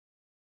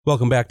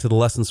Welcome back to the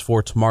Lessons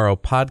for Tomorrow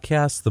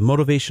podcast, the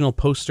motivational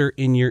poster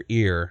in your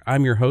ear.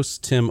 I'm your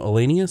host, Tim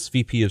Elanius,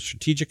 VP of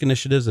Strategic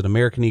Initiatives at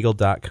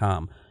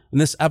AmericanEagle.com. In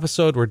this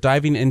episode, we're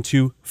diving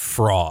into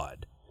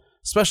fraud.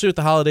 Especially with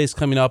the holidays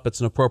coming up, it's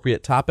an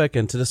appropriate topic.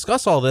 And to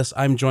discuss all this,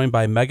 I'm joined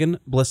by Megan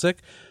Blissick,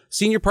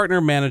 Senior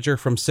Partner Manager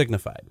from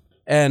Signifyd.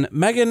 And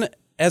Megan,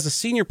 as a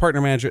Senior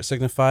Partner Manager at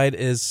Signifyd,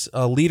 is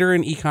a leader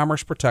in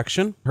e-commerce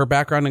protection. Her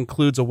background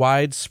includes a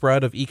wide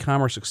spread of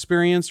e-commerce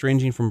experience,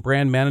 ranging from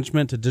brand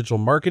management to digital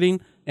marketing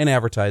and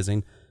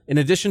advertising, in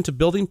addition to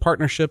building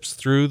partnerships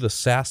through the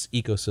SaaS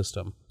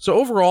ecosystem. So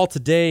overall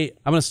today,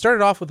 I'm going to start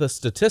it off with a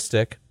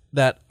statistic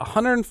that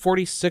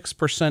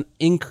 146%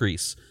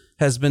 increase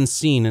has been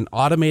seen in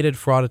automated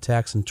fraud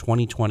attacks in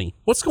 2020.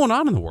 What's going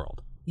on in the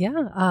world?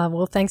 Yeah,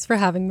 well, thanks for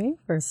having me,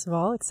 first of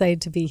all. Excited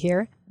to be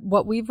here.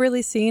 What we've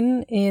really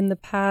seen in the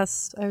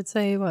past, I would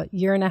say,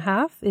 year and a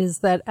half, is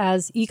that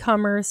as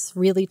e-commerce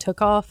really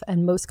took off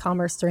and most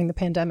commerce during the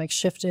pandemic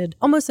shifted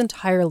almost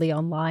entirely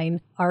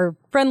online, our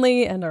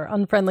friendly and our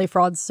unfriendly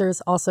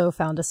fraudsters also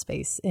found a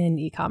space in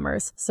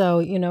e-commerce. So,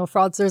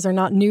 fraudsters are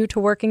not new to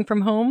working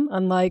from home,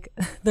 unlike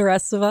the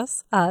rest of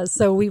us.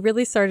 So we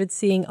really started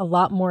seeing a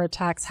lot more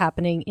attacks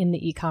happening in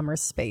the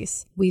e-commerce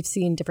space. We've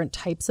seen different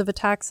types of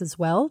attacks as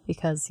well,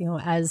 because,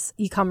 as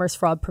e-commerce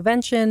fraud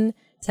prevention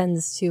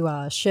tends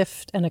to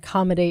shift and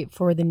accommodate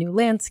for the new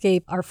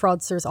landscape, our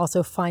fraudsters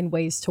also find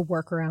ways to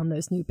work around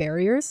those new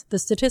barriers. The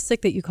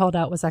statistic that you called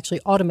out was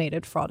actually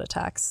automated fraud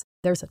attacks.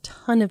 There's a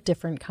ton of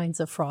different kinds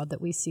of fraud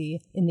that we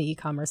see in the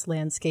e-commerce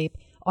landscape.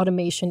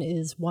 Automation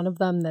is one of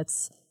them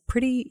that's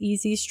pretty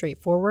easy,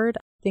 straightforward.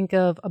 Think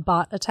of a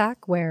bot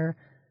attack where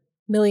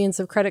millions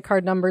of credit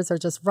card numbers are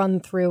just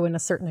run through in a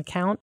certain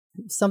account.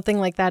 Something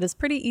like that is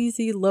pretty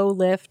easy, low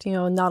lift,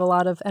 not a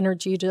lot of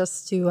energy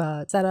just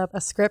to set up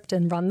a script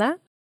and run that.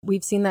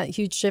 We've seen that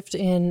huge shift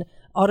in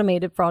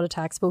automated fraud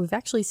attacks, but we've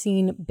actually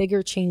seen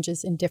bigger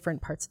changes in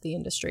different parts of the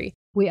industry.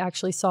 We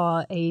actually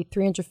saw a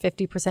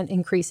 350%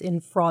 increase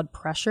in fraud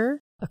pressure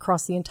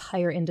across the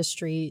entire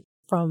industry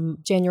from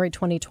January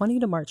 2020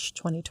 to March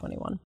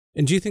 2021.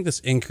 And do you think this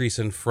increase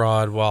in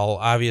fraud, while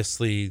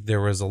obviously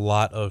there was a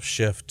lot of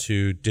shift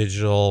to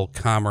digital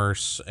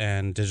commerce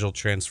and digital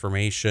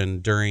transformation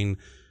during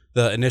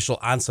the initial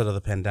onset of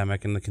the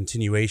pandemic and the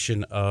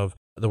continuation of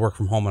the work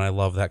from home, and I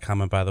love that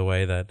comment, by the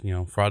way, that,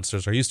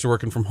 fraudsters are used to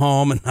working from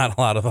home and not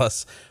a lot of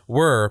us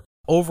were.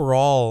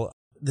 Overall,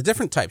 the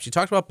different types, you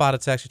talked about bot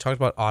attacks, you talked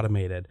about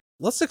automated.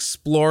 Let's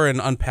explore and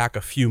unpack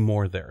a few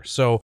more there.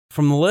 So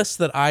from the list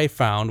that I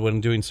found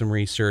when doing some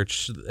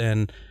research,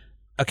 and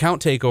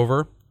account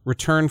takeover,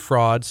 return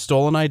fraud,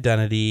 stolen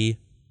identity,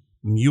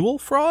 mule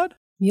fraud?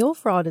 Mule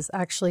fraud is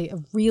actually a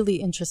really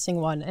interesting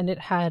one, and it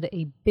had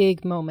a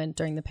big moment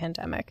during the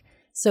pandemic.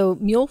 So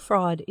mule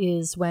fraud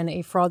is when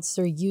a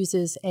fraudster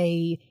uses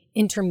a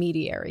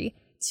intermediary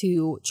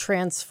to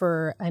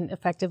transfer and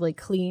effectively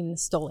clean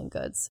stolen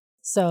goods.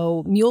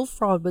 So mule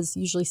fraud was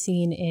usually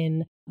seen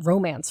in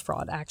romance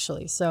fraud,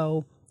 actually.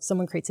 So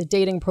someone creates a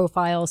dating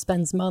profile,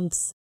 spends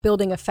months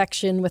building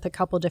affection with a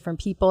couple different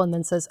people, and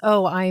then says,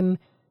 oh, I'm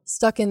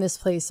stuck in this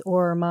place,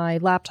 or my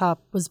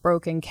laptop was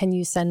broken. Can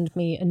you send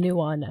me a new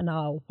one and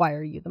I'll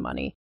wire you the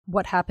money?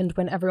 What happened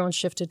when everyone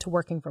shifted to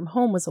working from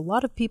home was a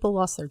lot of people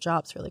lost their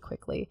jobs really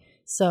quickly.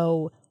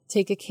 So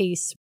take a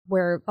case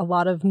where a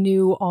lot of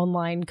new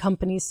online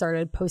companies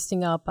started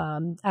posting up,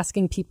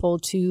 asking people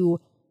to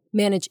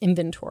manage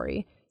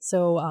inventory.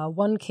 So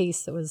one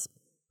case that was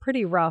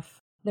pretty rough,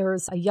 there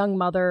was a young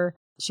mother.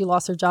 She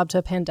lost her job to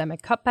a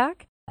pandemic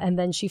cutback, and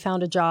then she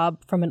found a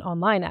job from an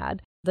online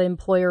ad. The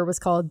employer was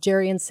called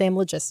Jerry and Sam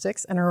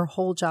Logistics, and her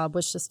whole job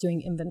was just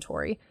doing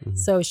inventory. Mm-hmm.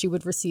 So she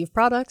would receive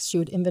products, she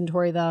would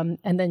inventory them,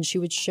 and then she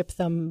would ship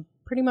them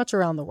pretty much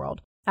around the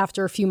world.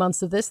 After a few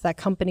months of this, that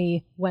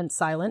company went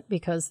silent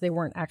because they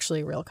weren't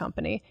actually a real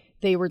company.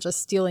 They were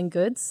just stealing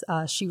goods.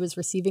 She was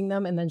receiving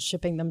them and then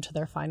shipping them to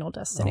their final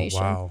destination.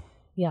 Oh, wow.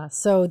 Yeah,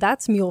 so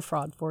that's mule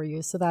fraud for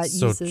you. So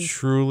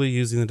truly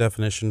using the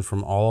definition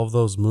from all of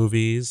those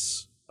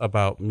movies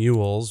about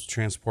mules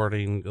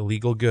transporting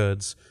illegal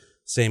goods.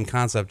 Same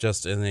concept,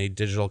 just in a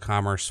digital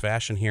commerce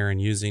fashion here,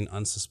 and using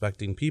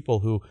unsuspecting people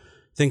who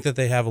think that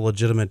they have a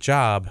legitimate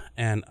job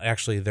and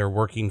actually they're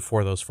working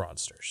for those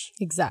fraudsters.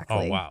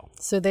 Exactly. Oh, wow.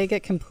 So they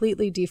get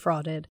completely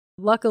defrauded.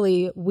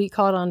 Luckily, we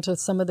caught on to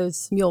some of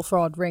those mule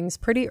fraud rings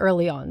pretty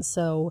early on.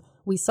 So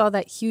we saw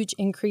that huge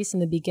increase in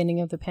the beginning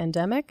of the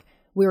pandemic.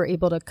 We were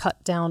able to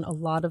cut down a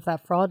lot of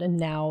that fraud, and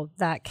now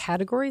that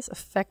category is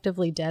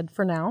effectively dead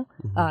for now.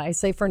 Mm-hmm. I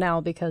say for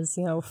now because,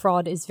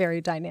 fraud is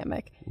very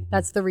dynamic. Mm-hmm.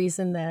 That's the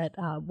reason that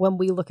when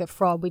we look at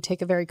fraud, we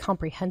take a very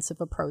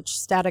comprehensive approach.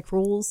 Static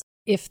rules.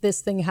 If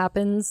this thing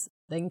happens,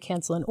 then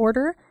cancel an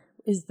order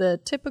is the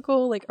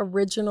typical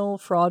original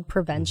fraud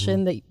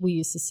prevention that we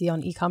used to see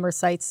on e-commerce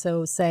sites.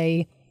 So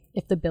say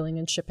if the billing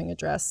and shipping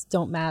address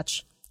don't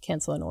match,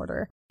 cancel an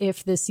order.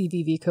 If the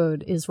CVV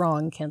code is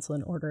wrong, cancel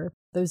an order.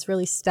 Those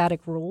really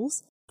static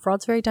rules.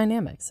 Fraud's very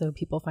dynamic, so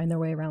people find their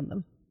way around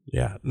them.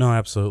 Yeah, no,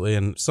 absolutely.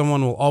 And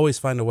someone will always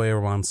find a way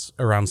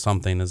around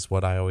something is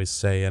what I always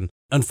say. And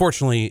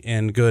unfortunately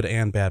in good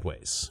and bad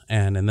ways.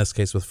 And in this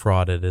case with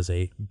fraud, it is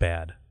a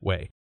bad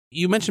way.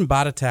 You mentioned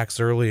bot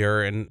attacks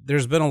earlier, and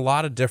there's been a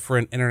lot of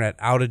different internet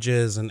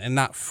outages and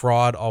not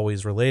fraud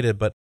always related,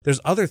 but there's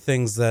other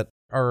things that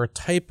are a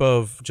type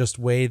of just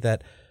way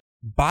that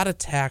bot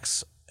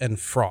attacks and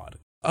fraud.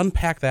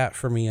 Unpack that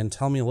for me and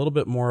tell me a little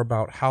bit more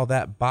about how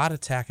that bot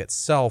attack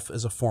itself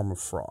is a form of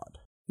fraud.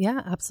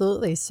 Yeah,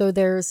 absolutely. So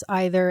there's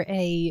either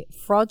a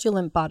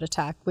fraudulent bot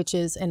attack, which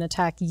is an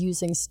attack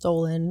using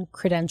stolen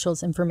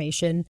credentials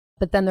information,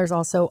 but then there's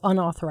also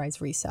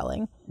unauthorized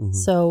reselling. Mm-hmm.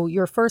 So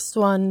your first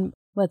one,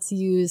 let's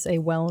use a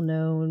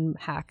well-known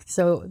hack.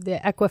 So the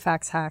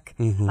Equifax hack,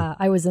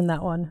 I was in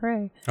that one.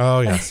 Hooray.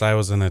 Oh, yes, I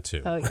was in it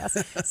too. Oh,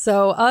 yes.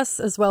 So us,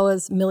 as well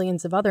as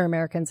millions of other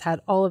Americans,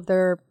 had all of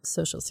their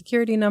social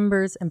security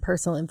numbers and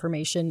personal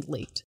information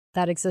leaked.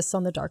 That exists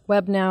on the dark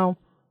web now.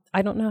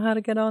 I don't know how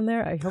to get on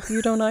there. I hope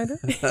you don't either.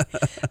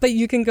 But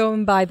you can go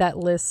and buy that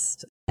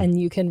list, and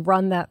you can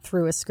run that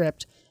through a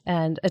script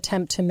and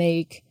attempt to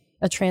make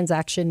a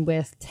transaction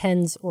with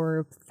tens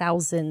or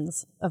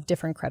thousands of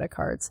different credit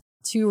cards.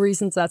 Two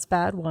reasons that's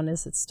bad. One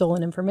is it's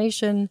stolen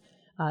information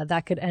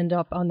that could end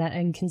up on that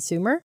end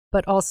consumer.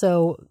 But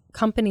also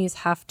companies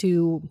have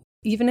to,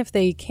 even if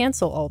they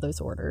cancel all those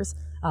orders,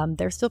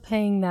 they're still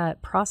paying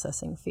that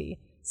processing fee.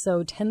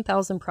 So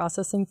 10,000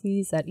 processing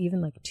fees at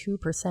even like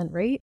 2%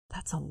 rate,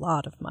 that's a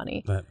lot of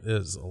money. That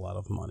is a lot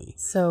of money.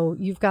 So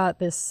you've got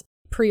this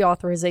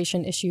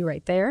pre-authorization issue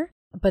right there.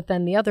 But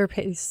then the other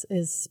piece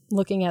is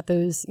looking at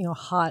those,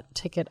 hot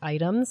ticket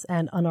items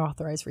and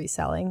unauthorized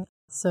reselling.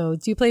 So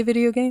do you play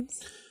video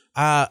games?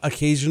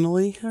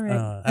 Occasionally. All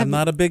right. I'm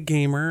not a big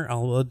gamer,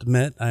 I'll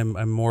admit.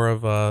 I'm more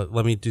of a,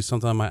 let me do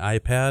something on my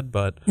iPad,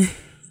 but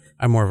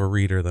I'm more of a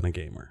reader than a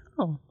gamer.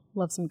 Oh,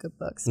 love some good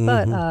books.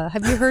 But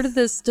have you heard of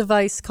this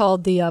device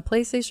called the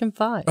PlayStation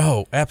 5?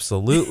 Oh,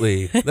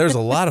 absolutely. There's a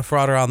lot of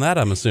fraud around that,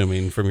 I'm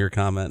assuming, from your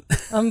comment.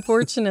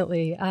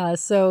 Unfortunately.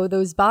 So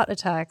those bot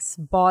attacks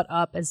bought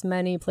up as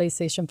many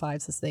PlayStation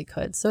 5s as they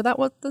could. So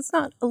that's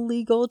not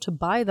illegal to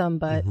buy them,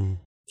 but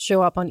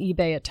show up on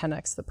eBay at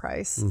 10x the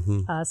price.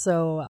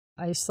 So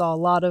I saw a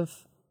lot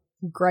of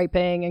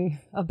griping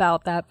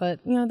about that, but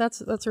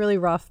that's really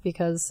rough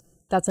because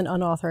that's an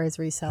unauthorized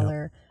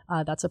reseller.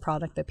 Yep. That's a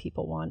product that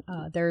people want.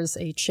 There's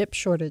a chip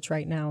shortage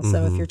right now,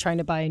 so if you're trying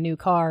to buy a new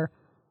car,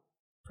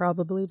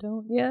 probably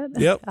don't yet.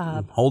 Yep,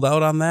 hold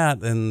out on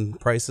that. And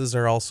prices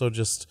are also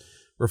just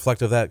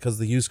reflective of that because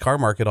the used car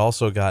market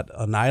also got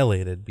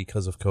annihilated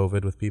because of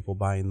COVID with people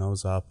buying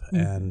those up,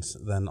 and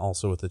then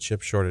also with the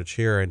chip shortage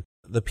here. And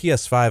the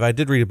PS5, I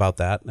did read about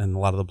that in a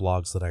lot of the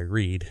blogs that I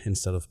read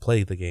instead of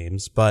play the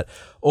games. But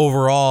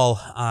overall,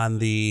 on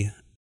the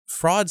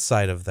fraud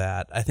side of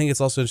that, I think it's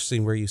also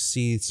interesting where you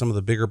see some of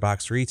the bigger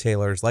box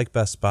retailers like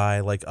Best Buy,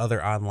 like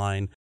other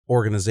online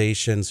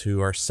organizations who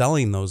are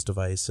selling those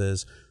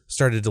devices,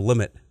 started to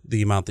limit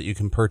the amount that you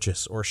can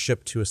purchase or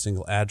ship to a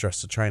single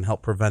address to try and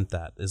help prevent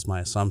that, is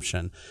my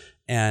assumption.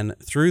 And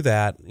through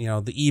that,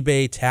 the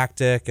eBay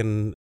tactic,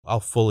 and I'll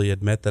fully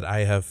admit that I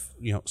have,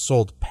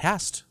 sold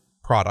past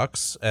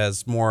products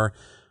as more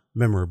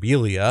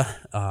memorabilia.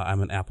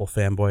 I'm an Apple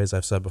fanboy, as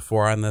I've said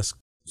before on this.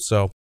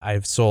 So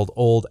I've sold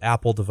old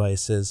Apple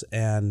devices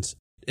and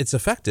it's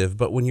effective.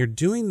 But when you're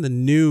doing the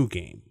new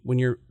game, when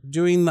you're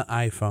doing the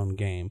iPhone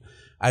game,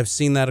 I've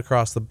seen that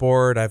across the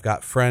board. I've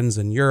got friends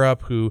in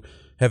Europe who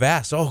have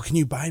asked, can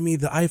you buy me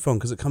the iPhone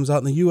because it comes out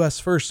in the US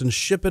first and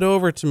ship it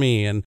over to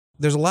me? And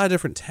there's a lot of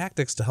different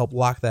tactics to help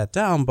lock that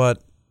down,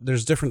 but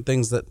there's different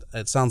things that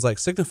it sounds like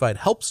Signifyd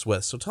helps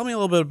with. So tell me a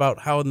little bit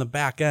about how in the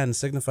back end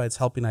Signifyd's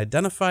helping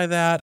identify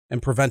that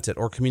and prevent it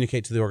or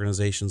communicate to the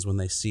organizations when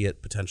they see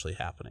it potentially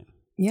happening.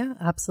 Yeah,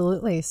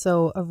 absolutely.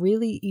 So a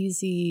really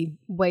easy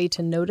way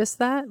to notice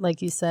that,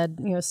 like you said,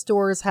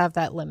 stores have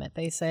that limit.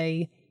 They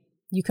say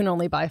you can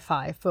only buy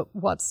 5, but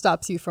what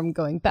stops you from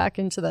going back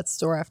into that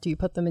store after you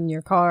put them in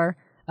your car,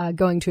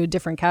 going to a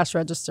different cash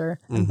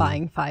register and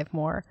buying 5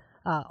 more?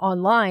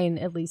 Online,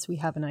 at least we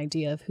have an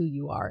idea of who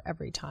you are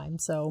every time.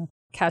 So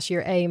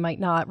cashier A might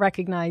not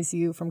recognize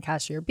you from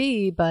cashier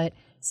B, but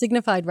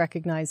Signifyd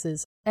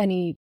recognizes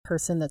any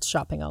person that's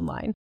shopping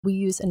online. We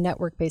use a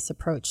network-based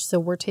approach. So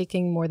we're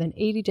taking more than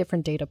 80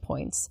 different data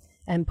points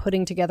and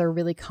putting together a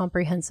really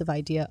comprehensive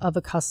idea of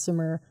a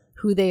customer,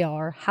 who they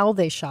are, how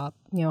they shop,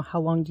 how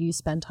long do you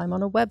spend time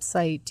on a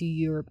website? Do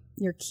your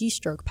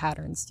keystroke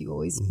patterns, do you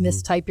always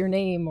mistype your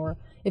name? Or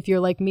if you're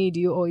like me, do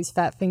you always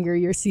fat finger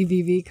your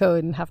CVV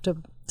code and have to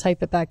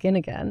type it back in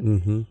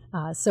again?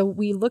 So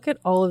we look at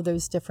all of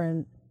those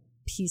different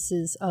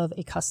pieces of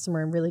a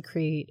customer and really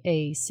create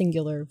a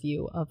singular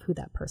view of who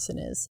that person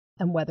is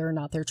and whether or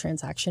not their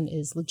transaction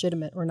is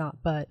legitimate or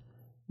not. But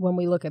when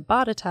we look at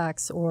bot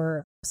attacks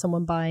or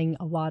someone buying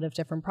a lot of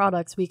different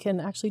products, we can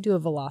actually do a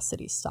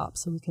velocity stop.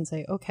 So we can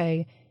say,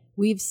 okay,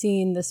 we've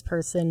seen this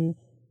person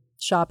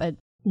shop at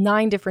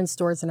 9 different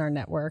stores in our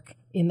network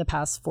in the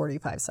past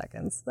 45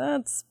 seconds.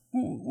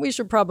 We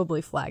should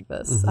probably flag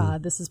this.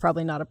 This is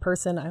probably not a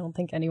person. I don't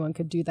think anyone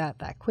could do that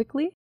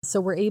quickly.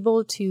 So we're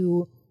able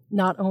to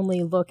not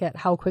only look at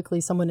how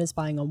quickly someone is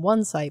buying on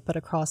one site, but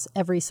across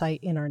every site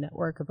in our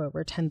network of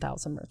over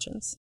 10,000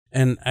 merchants.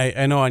 And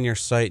I know on your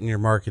site and your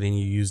marketing,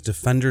 you use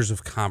Defenders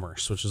of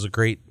Commerce, which is a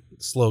great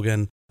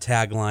slogan,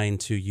 tagline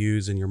to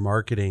use in your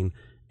marketing.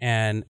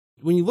 And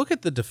when you look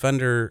at the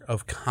Defender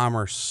of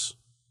Commerce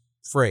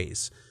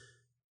phrase,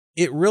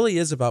 it really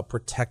is about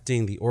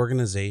protecting the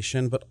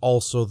organization, but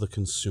also the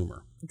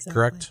consumer. Exactly.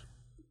 Correct?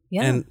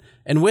 Yeah.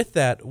 And with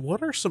that,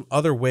 what are some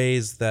other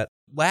ways that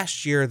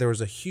last year there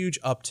was a huge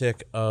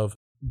uptick of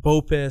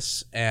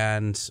BOPIS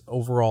and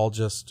overall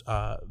just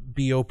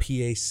BOPAC,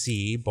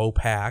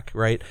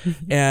 right?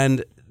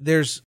 And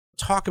there's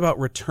talk about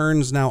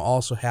returns now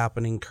also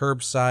happening,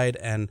 curbside,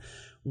 and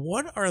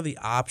what are the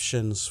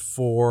options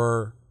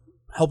for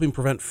helping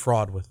prevent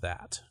fraud with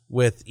that?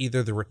 With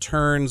either the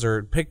returns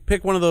or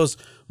pick one of those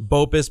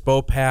BOPIS,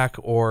 BOPAC,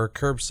 or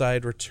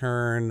curbside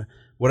return,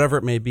 whatever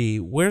it may be.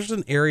 Where's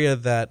an area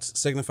that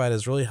Signifyd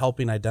is really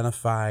helping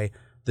identify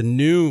the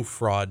new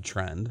fraud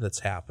trend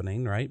that's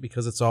happening, right?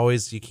 Because it's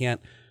always, you can't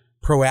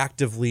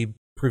proactively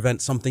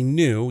prevent something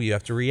new. You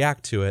have to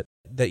react to it.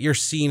 That you're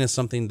seeing as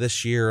something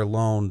this year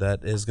alone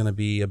that is going to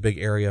be a big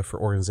area for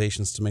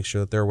organizations to make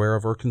sure that they're aware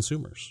of, or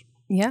consumers.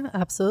 Yeah,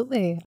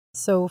 absolutely.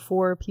 So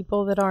for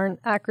people that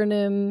aren't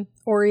acronym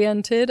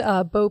oriented,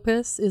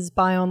 BOPIS is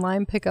buy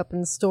online, pick up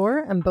in store,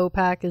 and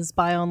BOPAC is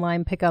buy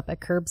online, pick up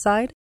at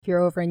curbside. If you're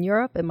over in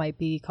Europe, it might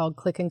be called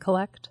click and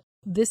collect.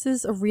 This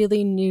is a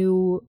really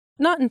new,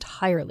 not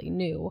entirely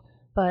new,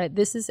 but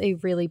this is a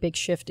really big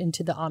shift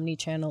into the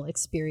omni-channel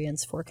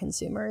experience for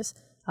consumers.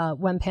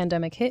 When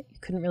pandemic hit, you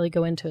couldn't really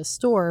go into a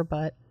store,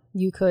 but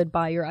you could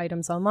buy your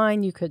items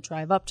online. You could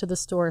drive up to the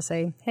store,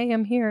 say, hey,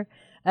 I'm here,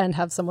 and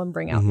have someone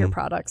bring out your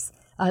products.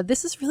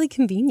 This is really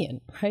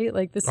convenient, right?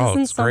 Like this isn't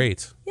it's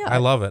great. Yeah. I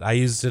love it. I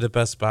used it at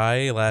Best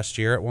Buy last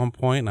year at one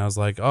point, and I was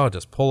like, oh,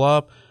 just pull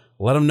up,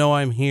 let them know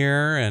I'm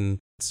here, and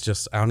it's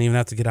just, I don't even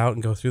have to get out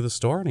and go through the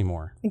store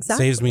anymore.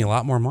 Exactly. Saves me a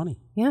lot more money.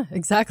 Yeah,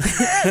 exactly.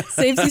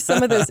 Saves you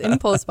some of those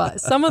impulse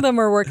buys. Some of them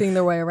are working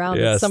their way around.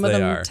 Yes, some of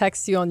them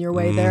text you on your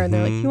way there, and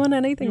they're like, you want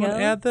anything else?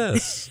 Add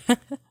this.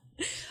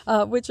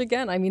 Which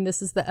again, I mean,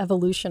 this is the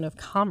evolution of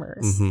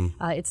commerce.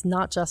 It's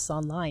not just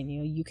online.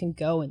 You can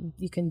go and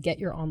you can get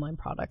your online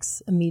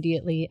products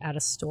immediately at a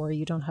store.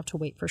 You don't have to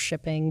wait for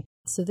shipping.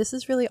 So this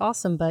is really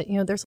awesome. But,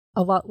 there's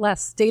a lot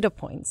less data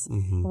points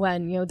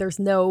when, there's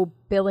no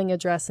billing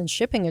address and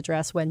shipping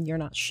address when you're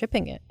not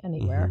shipping it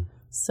anywhere.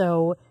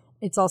 So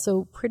it's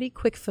also pretty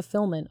quick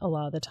fulfillment a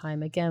lot of the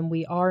time. Again,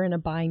 we are in a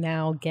buy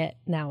now, get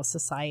now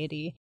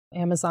society.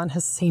 Amazon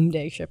has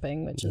same-day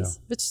shipping, which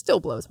still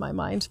blows my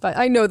mind. But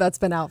I know that's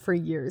been out for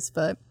years,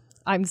 but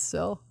I'm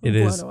still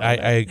blown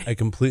away. I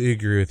completely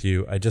agree with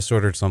you. I just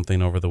ordered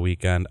something over the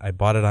weekend. I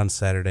bought it on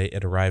Saturday.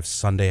 It arrived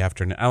Sunday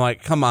afternoon. I'm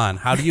like, come on,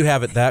 how do you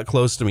have it that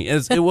close to me?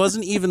 It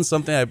wasn't even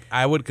something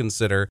I would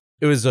consider.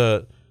 It was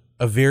a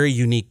very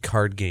unique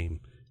card game.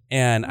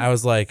 And I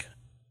was like,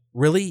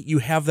 really? You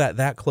have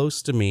that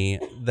close to me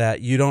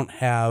that you don't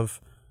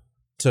have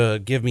to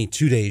give me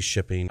 2 days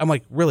shipping? I'm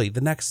like, really?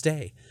 The next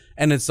day?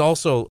 And it's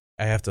also,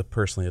 I have to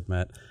personally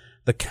admit,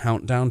 the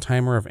countdown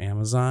timer of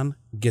Amazon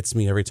gets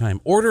me every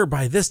time. Order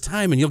by this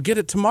time and you'll get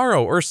it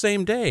tomorrow or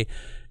same day.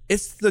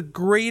 It's the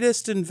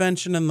greatest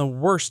invention and the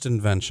worst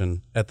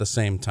invention at the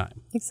same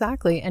time.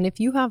 Exactly. And if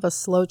you have a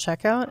slow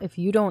checkout, if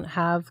you don't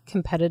have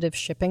competitive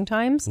shipping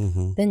times,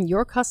 then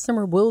your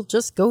customer will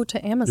just go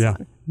to Amazon.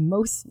 Yeah.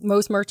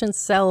 Most merchants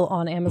sell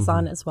on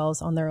Amazon as well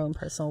as on their own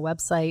personal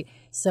website.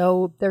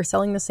 So they're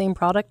selling the same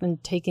product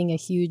and taking a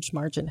huge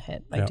margin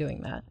hit by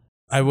doing that.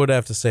 I would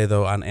have to say,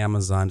 though, on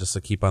Amazon, just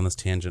to keep on this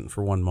tangent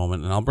for one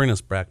moment, and I'll bring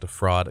us back to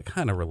fraud. It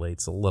kind of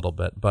relates a little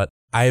bit, but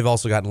I've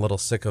also gotten a little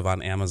sick of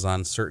on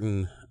Amazon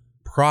certain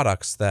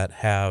products that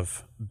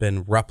have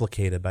been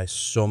replicated by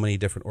so many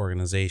different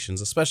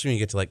organizations, especially when you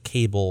get to like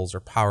cables or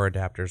power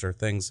adapters or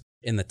things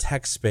in the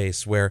tech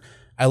space where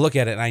I look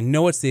at it and I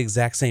know it's the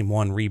exact same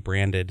one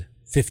rebranded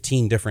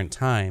 15 different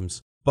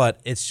times, but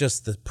it's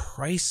just the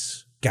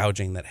price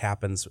gouging that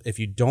happens if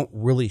you don't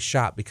really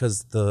shop,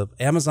 because the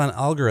Amazon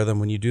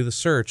algorithm, when you do the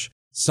search,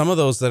 some of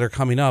those that are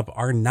coming up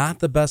are not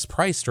the best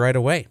priced right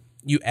away.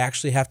 You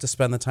actually have to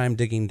spend the time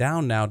digging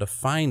down now to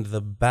find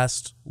the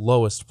best,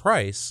 lowest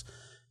price.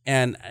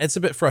 And it's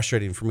a bit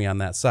frustrating for me on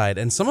that side.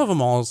 And some of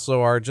them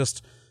also are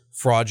just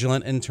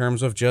fraudulent in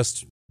terms of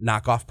just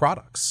knockoff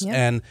products. Yeah.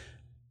 And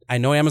I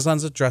know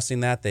Amazon's addressing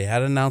that. They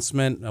had an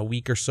announcement a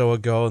week or so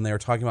ago, and they were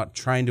talking about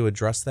trying to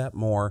address that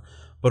more.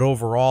 But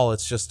overall,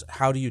 it's just,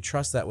 how do you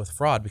trust that with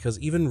fraud? Because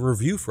even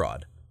review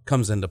fraud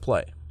comes into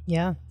play.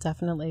 Yeah,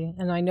 definitely.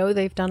 And I know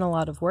they've done a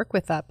lot of work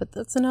with that, but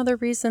that's another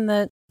reason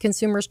that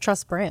consumers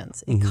trust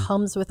brands. It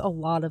comes with a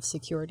lot of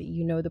security.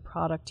 You know the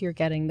product you're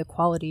getting, the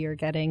quality you're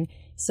getting.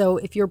 So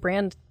if your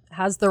brand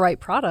has the right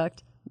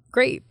product,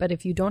 great. But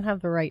if you don't have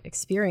the right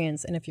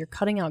experience, and if you're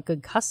cutting out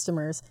good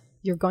customers,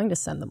 you're going to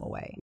send them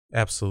away.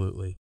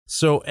 Absolutely.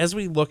 So as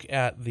we look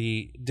at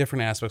the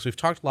different aspects, we've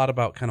talked a lot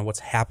about kind of what's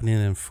happening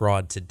in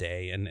fraud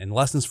today, and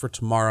lessons for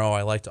tomorrow.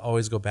 I like to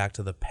always go back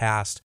to the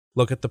past,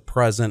 look at the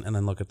present, and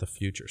then look at the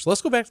future. So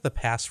let's go back to the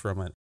past for a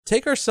minute.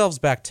 Take ourselves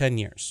back 10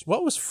 years.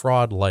 What was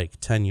fraud like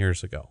 10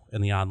 years ago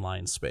in the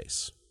online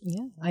space?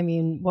 Yeah. I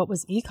mean, what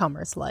was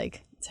e-commerce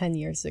like 10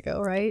 years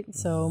ago, right?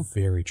 So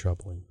very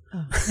troubling.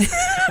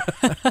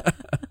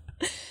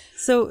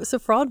 So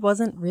fraud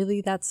wasn't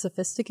really that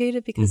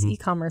sophisticated because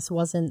e-commerce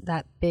wasn't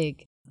that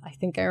big. I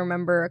think I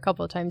remember a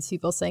couple of times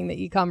people saying that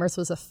e-commerce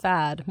was a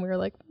fad. And we were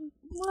like,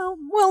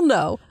 well,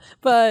 no.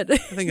 But I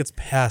think it's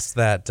past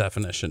that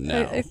definition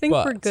now. I think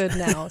we're good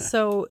now.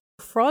 So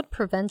fraud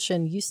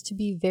prevention used to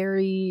be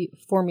very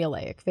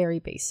formulaic, very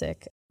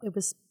basic. It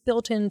was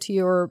built into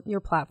your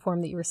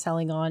platform that you were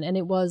selling on. And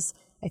it was,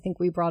 I think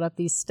we brought up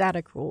these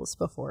static rules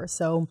before.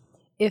 So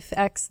if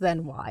X,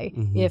 then Y.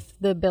 If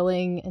the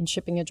billing and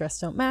shipping address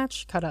don't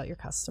match, cut out your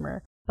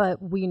customer.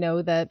 But we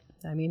know that,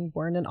 I mean,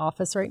 we're in an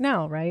office right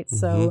now, right?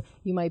 So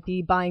you might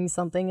be buying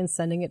something and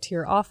sending it to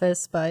your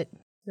office, but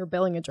your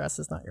billing address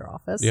is not your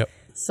office. Yep.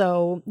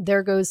 So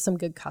there goes some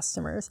good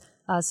customers.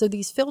 So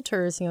these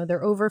filters,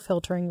 they're over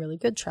filtering really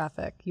good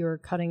traffic. You're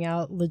cutting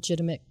out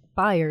legitimate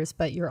buyers,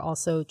 but you're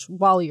also,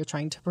 while you're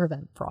trying to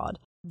prevent fraud.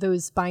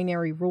 Those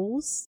binary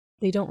rules,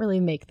 they don't really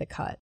make the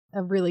cut.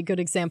 A really good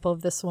example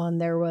of this one,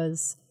 there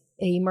was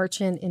a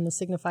merchant in the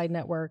Signified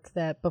network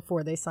that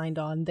before they signed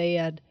on, they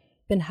had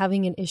been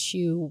having an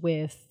issue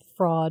with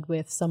fraud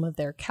with some of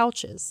their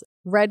couches.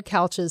 Red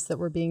couches that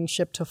were being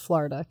shipped to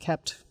Florida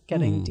kept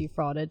getting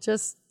defrauded.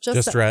 Just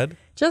red?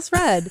 Just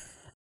red.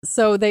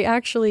 So they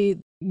actually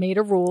made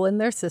a rule in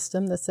their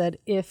system that said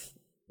if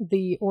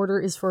the order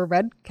is for a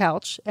red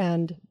couch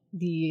and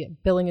the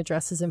billing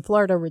address is in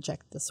Florida,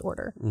 reject this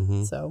order.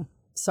 So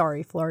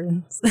sorry,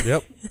 Floridians.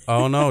 Yep.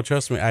 Oh, no,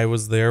 trust me. I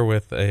was there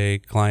with a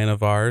client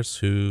of ours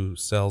who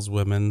sells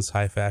women's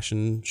high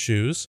fashion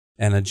shoes,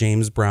 and a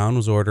James Brown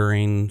was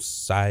ordering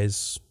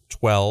size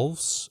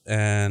 12s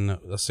and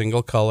a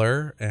single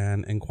color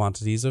and in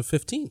quantities of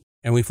 15.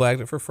 And we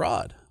flagged it for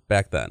fraud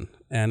back then.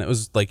 And it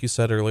was, like you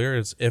said earlier,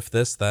 it's if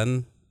this,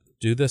 then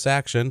do this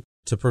action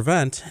to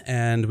prevent.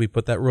 And we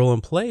put that rule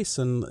in place,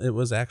 and it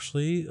was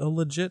actually a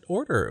legit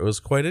order. It was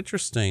quite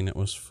interesting. It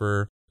was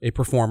for a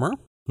performer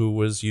who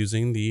was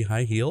using the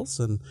high heels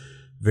and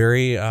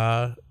very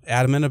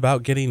adamant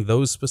about getting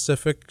those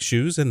specific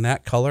shoes in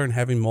that color and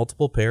having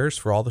multiple pairs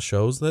for all the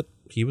shows that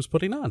he was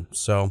putting on.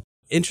 So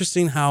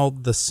interesting how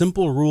the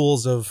simple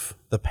rules of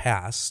the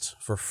past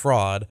for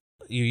fraud,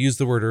 you used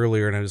the word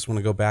earlier and I just want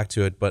to go back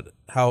to it, but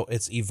how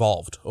it's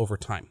evolved over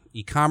time.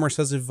 E-commerce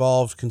has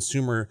evolved,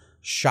 consumer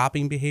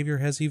shopping behavior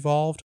has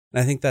evolved.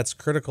 And I think that's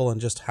critical in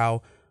just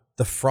how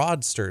the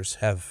fraudsters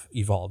have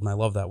evolved. And I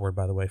love that word,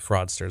 by the way,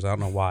 fraudsters. I don't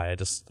know why.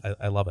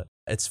 I love it.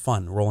 It's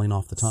fun, rolling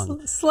off the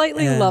tongue.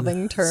 Slightly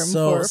loving term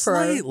for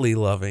slightly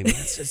loving.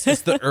 It's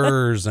just the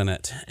ers in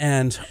it.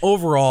 And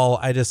overall,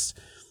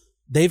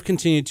 they've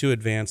continued to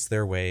advance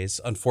their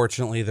ways.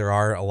 Unfortunately, there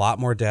are a lot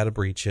more data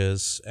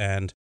breaches,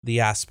 and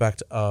the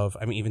aspect of,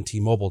 even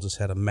T-Mobile just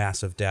had a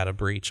massive data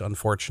breach,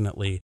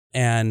 unfortunately.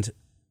 And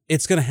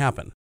it's going to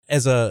happen.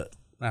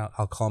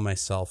 I'll call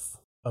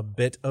myself a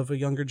bit of a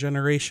younger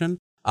generation.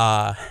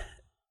 I've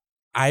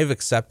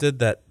accepted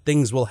that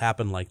things will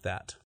happen like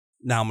that.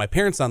 Now, my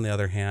parents, on the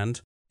other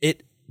hand,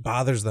 it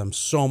bothers them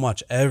so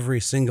much every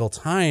single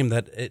time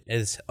that it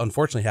has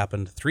unfortunately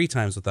happened 3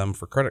 times with them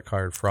for credit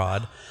card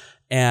fraud.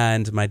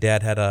 And my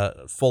dad had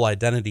a full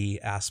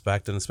identity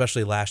aspect, and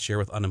especially last year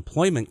with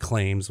unemployment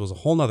claims was a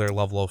whole nother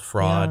level of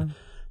fraud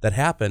that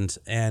happened.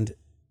 And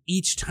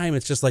each time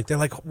it's just like, they're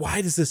like,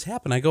 why does this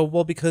happen? I go,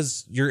 well,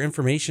 because your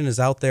information is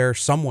out there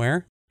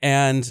somewhere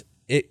and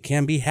it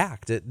can be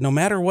hacked. No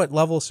matter what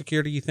level of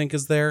security you think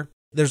is there,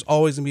 there's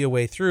always going to be a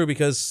way through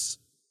because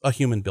a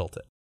human built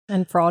it.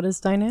 And fraud is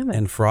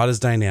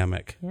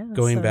dynamic. Yeah,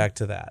 going back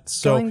to that.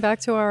 So going back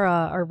to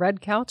our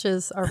red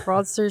couches, our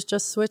fraudsters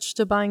just switched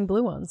to buying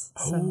blue ones.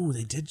 Oh,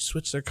 they did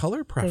switch their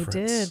color preference.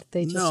 They did.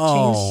 They just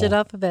changed it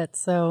up a bit.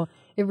 So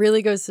it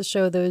really goes to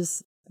show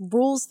those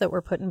rules that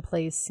were put in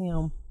place,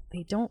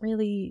 they don't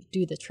really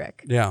do the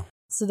trick. Yeah.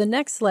 So the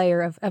next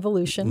layer of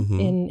evolution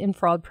in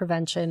fraud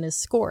prevention is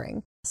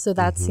scoring. So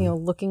that's,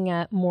 looking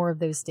at more of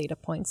those data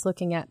points,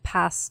 looking at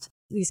past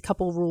these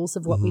couple rules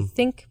of what we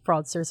think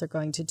fraudsters are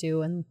going to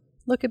do and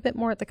look a bit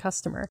more at the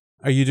customer.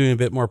 Are you doing a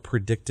bit more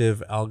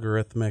predictive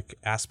algorithmic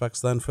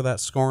aspects then for that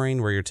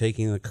scoring, where you're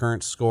taking the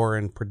current score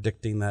and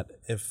predicting that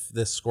if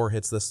this score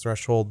hits this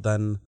threshold,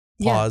 then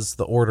pause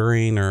the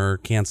ordering or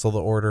cancel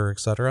the order,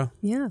 etc.?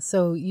 Yeah.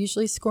 So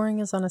usually scoring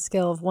is on a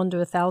scale of 1 to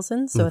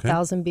 1,000. So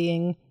 1,000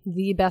 being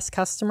the best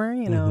customer,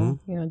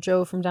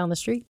 Joe from down the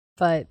street.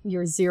 But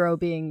your 0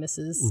 being this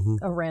is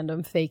a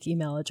random fake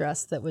email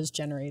address that was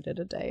generated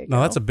a day ago.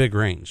 No, that's a big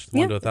range.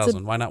 1 to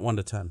 1,000. Why not 1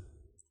 to 10?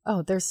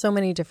 Oh, there's so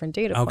many different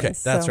data points. Okay,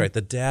 that's right.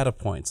 The data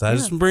points. I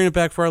just bring it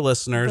back for our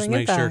listeners to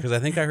make sure, because I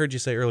think I heard you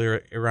say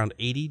earlier around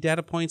 80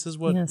 data points is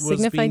what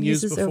was being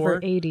used uses before. Over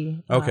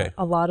 80. Okay.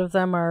 A lot of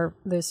them are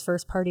those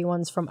first-party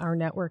ones from our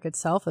network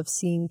itself of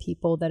seeing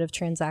people that have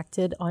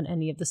transacted on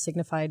any of the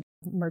Signified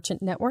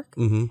merchant network.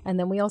 And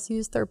then we also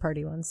use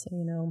third-party ones.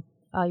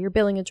 Your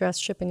billing address,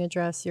 shipping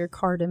address, your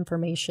card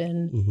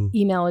information,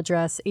 email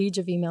address, age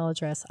of email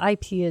address,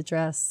 IP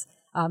address,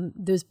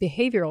 Those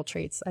behavioral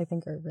traits, I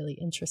think, are really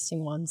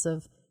interesting ones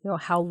of,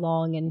 how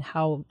long and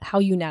how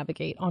you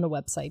navigate on a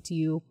website. Do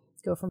you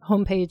go from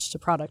homepage to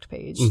product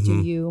page?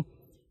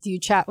 Do you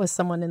chat with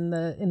someone in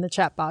the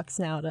chat box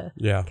now to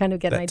kind of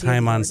get an idea? That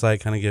time on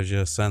site kind of gives you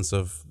a sense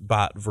of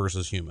bot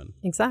versus human.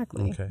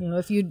 Exactly. Okay.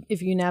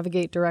 If you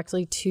navigate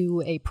directly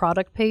to a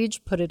product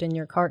page, put it in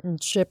your cart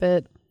and ship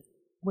it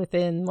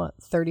within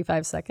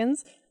 35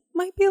 seconds,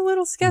 might be a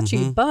little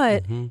sketchy,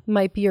 but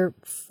might be your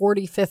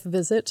 45th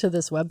visit to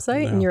this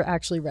website and you're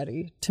actually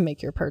ready to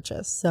make your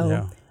purchase.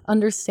 So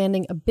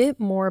understanding a bit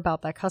more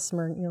about that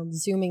customer,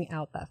 zooming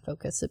out that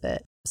focus a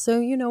bit. So,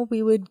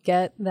 we would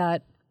get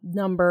that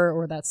number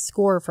or that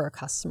score for a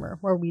customer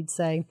where we'd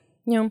say,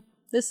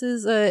 this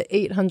is a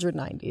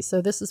 890.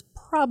 So this is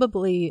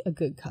probably a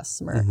good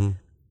customer.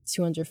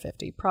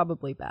 250,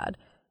 probably bad.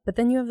 But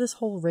then you have this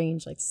whole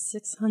range, like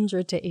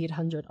 600 to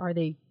 800. Are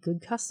they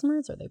good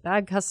customers? Are they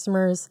bad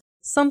customers?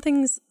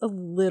 Something's a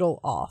little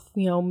off.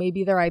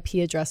 Maybe their IP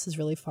address is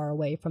really far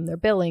away from their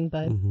billing,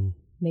 but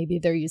maybe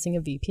they're using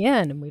a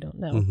VPN and we don't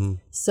know.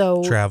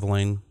 So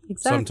traveling.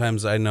 Exactly.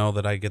 Sometimes I know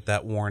that I get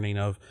that warning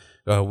of,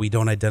 we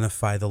don't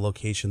identify the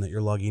location that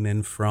you're logging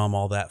in from,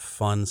 all that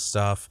fun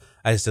stuff.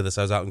 I just did this.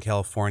 I was out in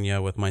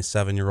California with my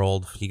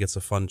 7-year-old. He gets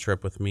a fun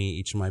trip with me.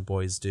 Each of my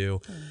boys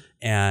do.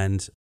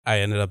 And I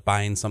ended up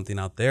buying something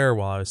out there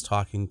while I was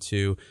talking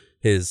to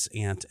his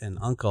aunt and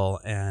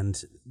uncle.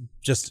 And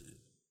just,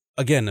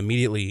 again,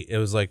 immediately it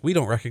was like, we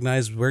don't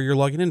recognize where you're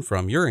logging in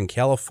from. You're in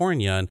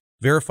California, and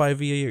verify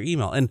via your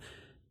email. And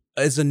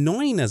as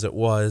annoying as it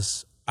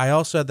was, I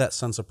also had that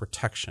sense of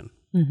protection,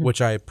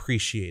 which I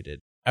appreciated.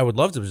 I would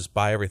love to just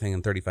buy everything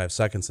in 35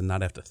 seconds and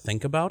not have to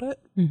think about it.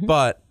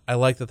 But I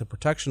like that the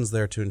protection's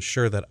there to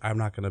ensure that I'm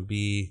not going to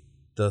be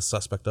the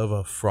suspect of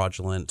a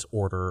fraudulent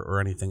order or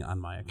anything on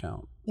my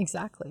account.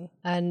 Exactly.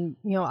 And,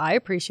 I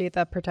appreciate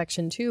that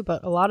protection too,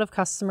 but a lot of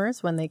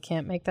customers, when they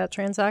can't make that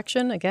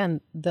transaction,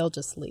 again, they'll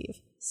just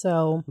leave.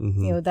 So,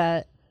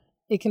 that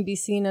it can be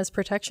seen as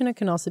protection. It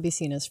can also be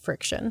seen as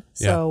friction.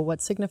 So what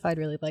Signifyd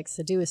really likes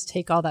to do is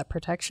take all that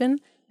protection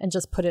and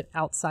just put it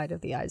outside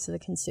of the eyes of the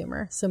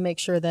consumer. So make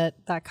sure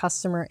that that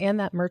customer and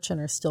that merchant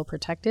are still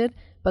protected,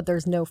 but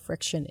there's no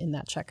friction in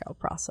that checkout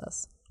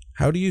process.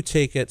 How do you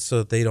take it so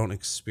that they don't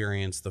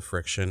experience the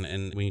friction?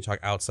 And when you talk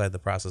outside the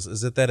process,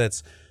 is it that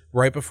it's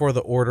right before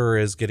the order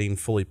is getting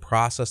fully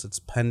processed, it's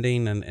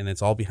pending, and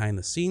it's all behind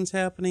the scenes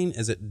happening?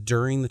 Is it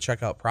during the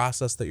checkout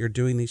process that you're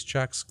doing these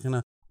checks? Kind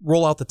of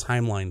roll out the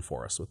timeline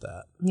for us with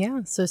that.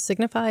 Yeah, so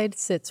Signifyd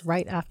sits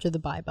right after the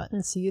buy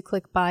button. So you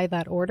click buy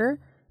that order,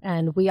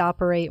 and we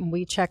operate and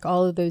we check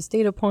all of those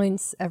data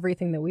points,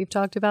 everything that we've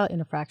talked about,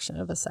 in a fraction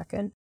of a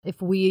second. If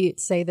we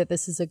say that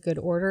this is a good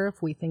order,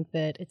 if we think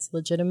that it's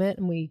legitimate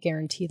and we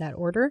guarantee that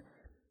order,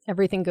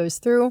 everything goes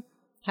through,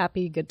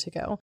 happy, good to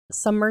go.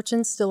 Some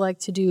merchants still like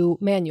to do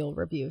manual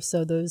review.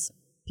 So those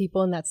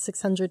people in that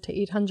 600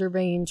 to 800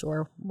 range,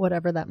 or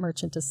whatever that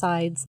merchant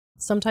decides,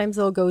 sometimes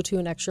they'll go to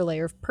an extra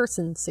layer of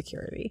person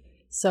security.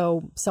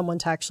 So someone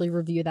to actually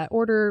review that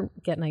order,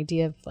 get an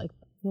idea of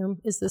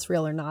is this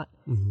real or not?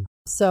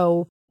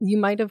 So you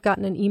might have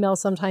gotten an email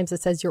sometimes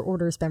that says your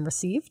order's been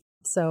received.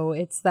 So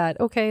it's that,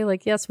 okay,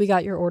 yes, we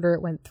got your order,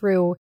 it went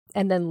through,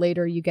 and then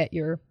later you get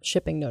your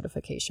shipping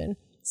notification.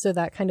 So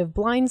that kind of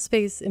blind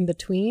space in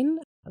between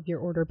of your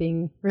order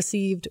being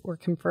received or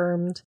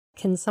confirmed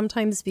can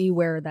sometimes be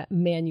where that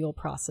manual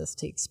process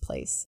takes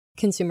place.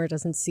 Consumer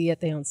doesn't see it.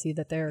 They don't see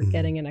that they're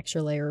getting an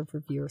extra layer of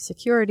review or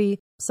security.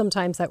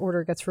 Sometimes that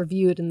order gets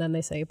reviewed and then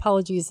they say,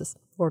 apologies, this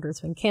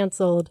order's been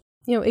canceled.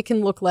 It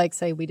can look like,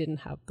 say, we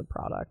didn't have the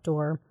product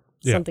or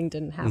something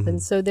didn't happen.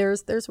 So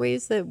there's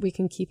ways that we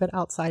can keep it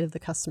outside of the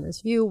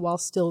customer's view while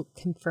still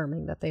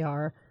confirming that they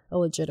are a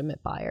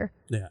legitimate buyer.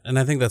 Yeah, and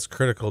I think that's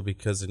critical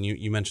because, and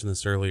you mentioned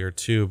this earlier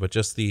too, but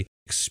just the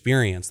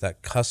experience,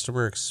 that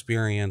customer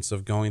experience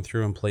of going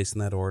through and placing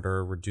that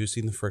order,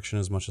 reducing the friction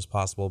as much as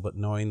possible, but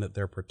knowing that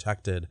they're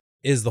protected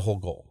is the whole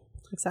goal.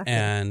 Exactly.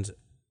 And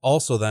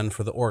also then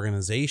for the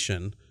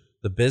organization,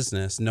 the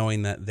business,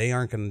 knowing that they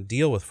aren't going to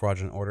deal with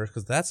fraudulent orders,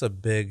 because that's a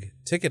big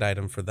ticket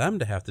item for them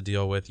to have to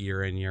deal with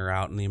year in, year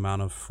out, and the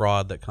amount of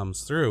fraud that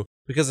comes through.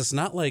 Because it's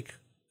not like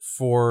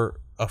for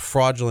a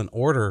fraudulent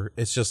order,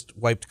 it's just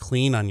wiped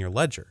clean on your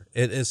ledger.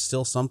 It is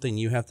still something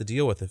you have to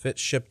deal with. If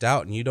it's shipped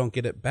out and you don't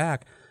get it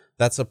back,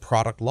 that's a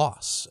product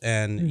loss,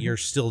 and you're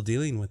still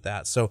dealing with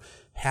that. So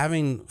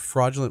having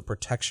fraudulent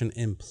protection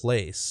in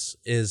place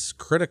is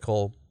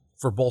critical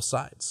for both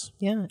sides.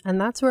 Yeah,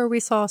 and that's where we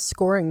saw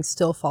scoring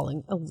still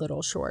falling a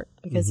little short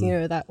because,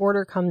 that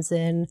order comes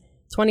in,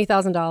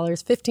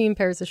 $20,000, 15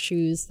 pairs of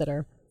shoes that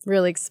are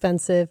really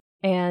expensive,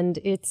 and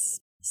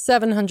it's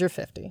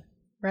 $750,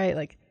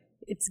 right?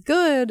 It's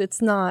good,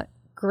 it's not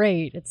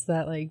great. It's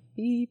that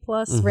B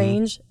plus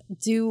range.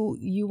 Do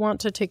you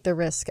want to take the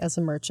risk as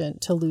a merchant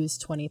to lose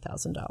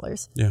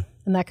 $20,000? Yeah.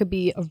 And that could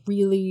be a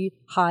really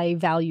high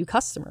value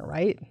customer,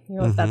 right?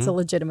 If that's a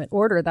legitimate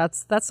order,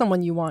 that's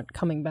someone you want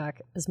coming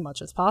back as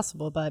much as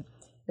possible. But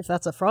if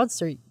that's a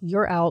fraudster,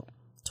 you're out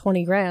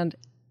 20 grand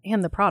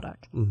and the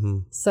product.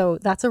 So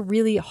that's a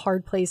really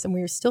hard place. And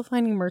we're still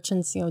finding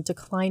merchants,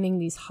 declining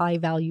these high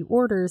value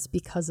orders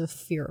because of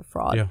fear of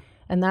fraud. Yeah.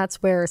 And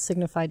that's where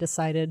Signify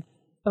decided,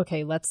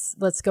 okay, let's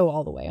go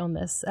all the way on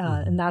this.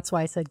 And that's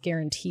why I said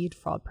guaranteed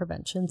fraud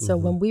prevention. So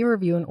when we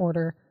review an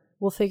order,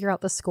 we'll figure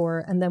out the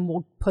score and then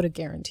we'll put a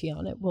guarantee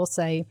on it. We'll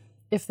say,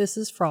 if this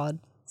is fraud,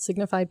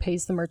 Signify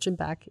pays the merchant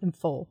back in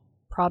full.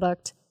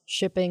 Product,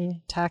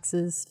 shipping,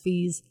 taxes,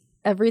 fees,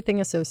 everything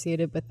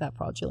associated with that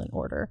fraudulent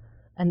order.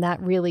 And that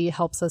really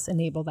helps us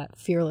enable that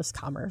fearless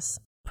commerce,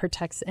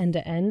 protects end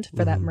to end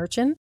for that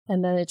merchant.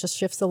 And then it just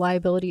shifts the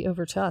liability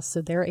over to us.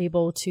 So they're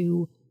able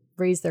to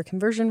raise their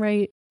conversion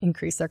rate,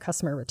 increase their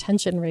customer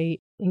retention rate,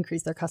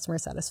 increase their customer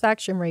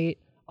satisfaction rate,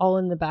 all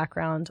in the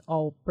background,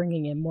 all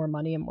bringing in more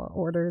money and more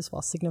orders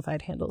while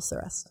Signified handles the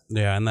rest.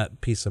 Yeah, and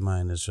that peace of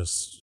mind is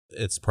just,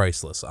 it's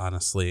priceless,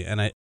 honestly.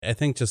 And I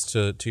think just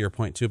to your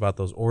point too about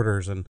those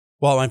orders, and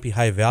while it might be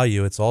high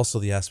value, it's also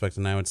the aspect,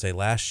 and I would say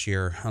last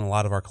year, and a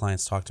lot of our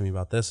clients talked to me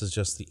about this, is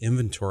just the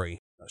inventory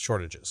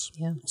shortages.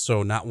 Yeah.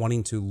 So not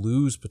wanting to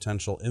lose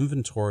potential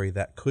inventory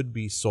that could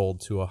be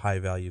sold to a high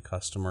value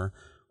customer,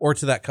 or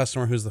to that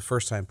customer who's the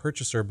first time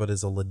purchaser but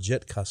is a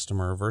legit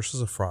customer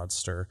versus a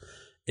fraudster,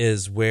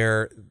 is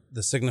where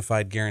the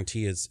Signified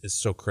guarantee is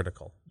so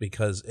critical,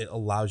 because it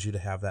allows you to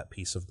have that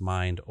peace of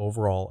mind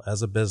overall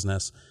as a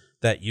business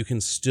that you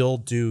can still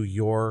do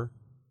your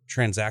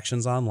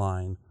transactions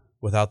online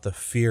without the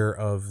fear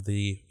of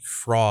the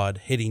fraud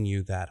hitting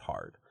you that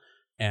hard.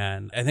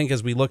 And I think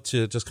as we look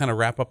to just kind of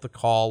wrap up the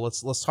call,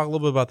 let's talk a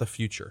little bit about the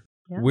future.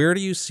 Yeah. Where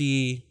do you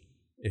see,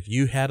 if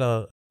you had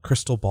a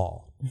crystal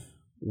ball,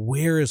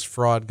 where is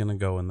fraud going to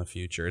go in the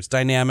future? It's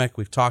dynamic.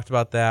 We've talked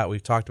about that.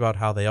 We've talked about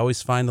how they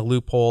always find the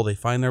loophole. They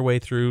find their way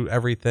through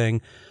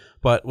everything.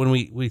 But when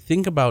we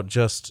think about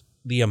just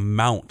the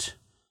amount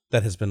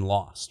that has been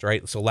lost,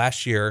 right? So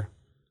last year,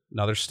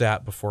 another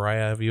stat before I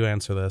have you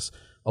answer this,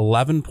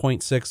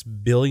 $11.6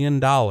 billion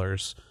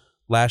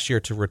last year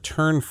to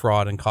return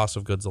fraud and cost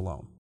of goods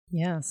alone.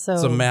 Yeah, so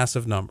it's a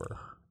massive number.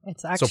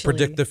 It's actually, so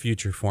predict the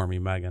future for me,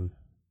 Megan.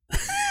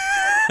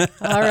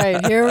 All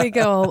right, here we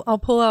go. I'll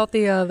pull out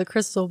the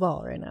crystal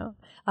ball right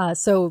now.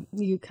 So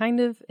you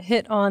kind of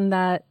hit on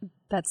that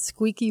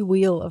squeaky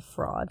wheel of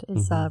fraud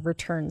is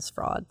returns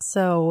fraud.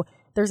 So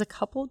there's a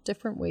couple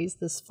different ways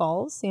this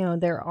falls.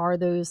 There are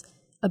those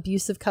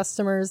abusive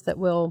customers that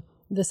will.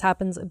 This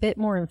happens a bit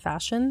more in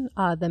fashion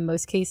than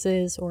most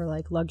cases, or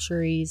like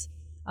luxuries.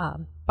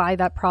 Buy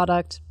that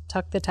product,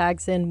 tuck the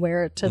tags in,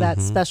 wear it to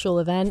that special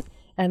event,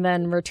 and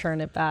then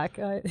return it back.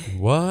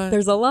 What?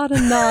 There's a lot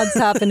of nods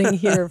happening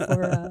here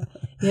for,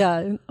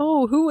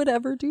 oh, who would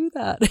ever do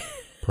that?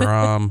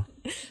 Prom.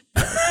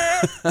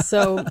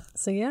 So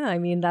yeah, I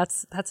mean,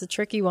 that's a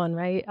tricky one,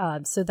 right?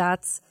 So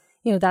that's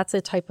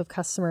a type of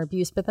customer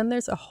abuse, but then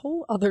there's a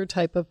whole other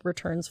type of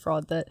returns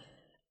fraud that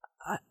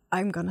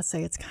I'm going to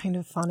say it's kind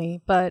of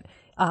funny, but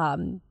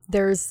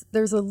there's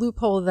a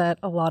loophole that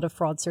a lot of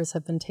fraudsters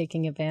have been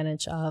taking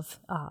advantage of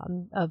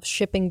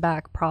shipping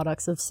back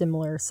products of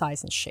similar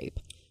size and shape.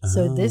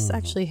 So this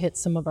actually hit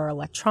some of our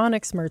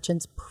electronics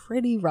merchants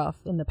pretty rough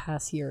in the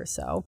past year or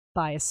so.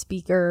 Buy a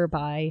speaker,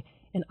 buy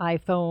an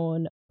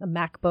iPhone, a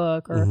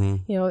MacBook,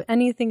 or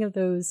anything of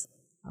those.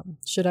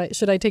 Should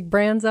I take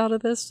brands out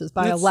of this? Just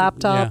buy a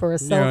laptop or a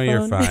cell phone? No,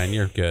 you're fine.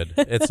 You're good.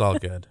 It's all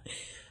good.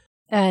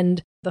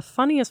 And the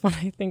funniest one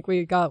I think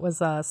we got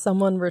was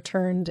someone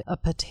returned a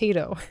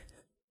potato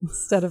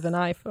instead of an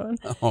iPhone.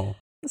 Oh.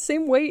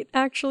 Same weight,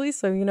 actually.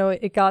 So,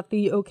 it got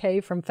the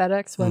okay from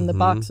FedEx when the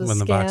box was scanned. When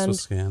the box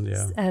was scanned,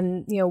 yeah.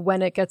 And,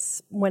 when it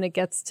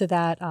gets to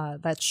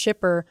that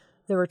shipper,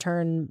 the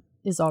return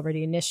is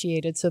already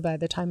initiated. So by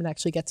the time it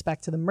actually gets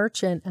back to the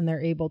merchant and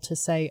they're able to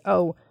say,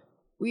 oh,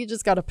 we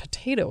just got a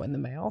potato in the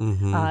mail.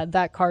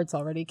 That card's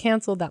already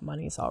canceled. That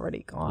money's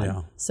already gone.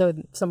 Yeah. So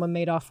someone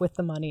made off with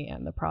the money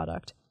and the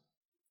product.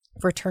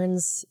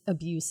 Returns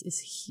abuse is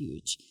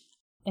huge,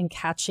 and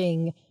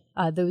catching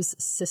those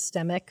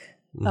systemic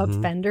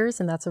offenders.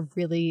 And that's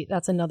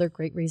another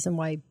great reason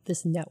why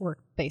this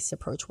network-based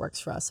approach works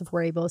for us. If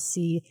we're able to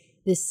see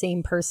this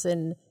same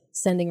person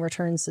sending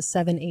returns to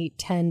 7, 8,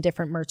 10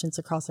 different merchants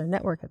across our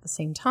network at the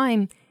same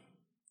time,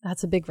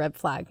 that's a big red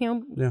flag.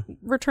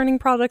 Returning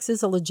products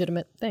is a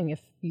legitimate thing.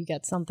 If you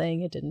get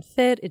something, it didn't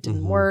fit, it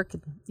didn't work,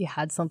 you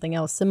had something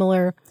else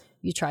similar,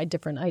 you tried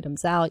different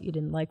items out, you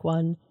didn't like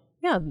one,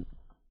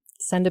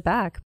 send it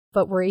back.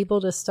 But we're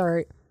able to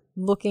start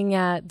looking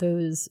at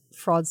those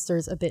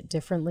fraudsters a bit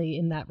differently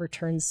in that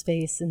return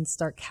space and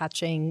start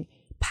catching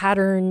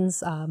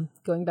patterns,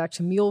 going back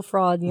to mule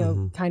fraud,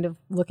 kind of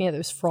looking at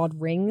those fraud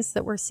rings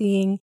that we're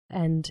seeing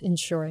and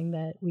ensuring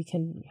that we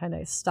can kind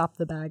of stop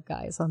the bad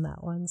guys on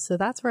that one. So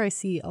that's where I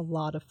see a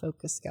lot of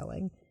focus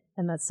going.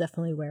 And that's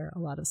definitely where a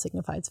lot of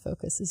Signified's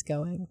focus is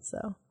going.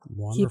 So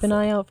keep an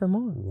eye out for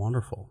more.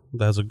 Wonderful.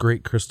 That was a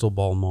great crystal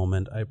ball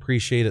moment. I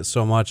appreciate it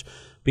so much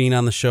being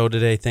on the show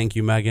today. Thank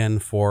you, Megan,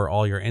 for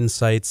all your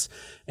insights.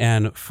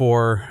 And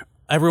for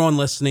everyone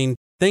listening,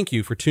 thank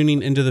you for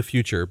tuning into the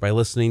future by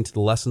listening to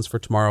the Lessons for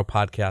Tomorrow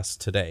podcast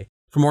today.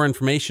 For more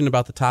information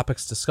about the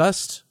topics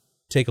discussed,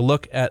 Take a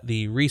look at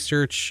the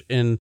research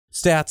and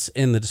stats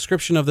in the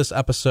description of this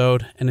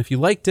episode. And if you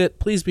liked it,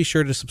 please be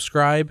sure to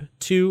subscribe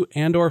to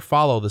and or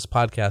follow this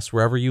podcast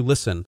wherever you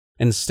listen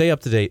and stay up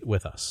to date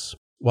with us.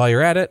 While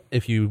you're at it,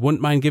 if you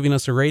wouldn't mind giving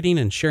us a rating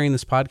and sharing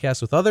this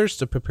podcast with others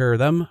to prepare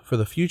them for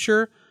the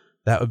future,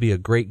 that would be a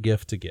great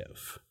gift to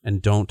give.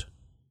 And don't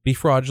be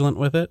fraudulent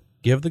with it.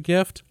 Give the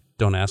gift.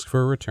 Don't ask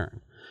for a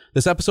return.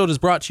 This episode is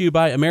brought to you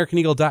by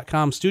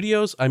AmericanEagle.com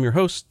Studios. I'm your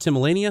host, Tim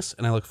Elanius,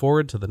 and I look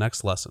forward to the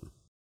next lesson.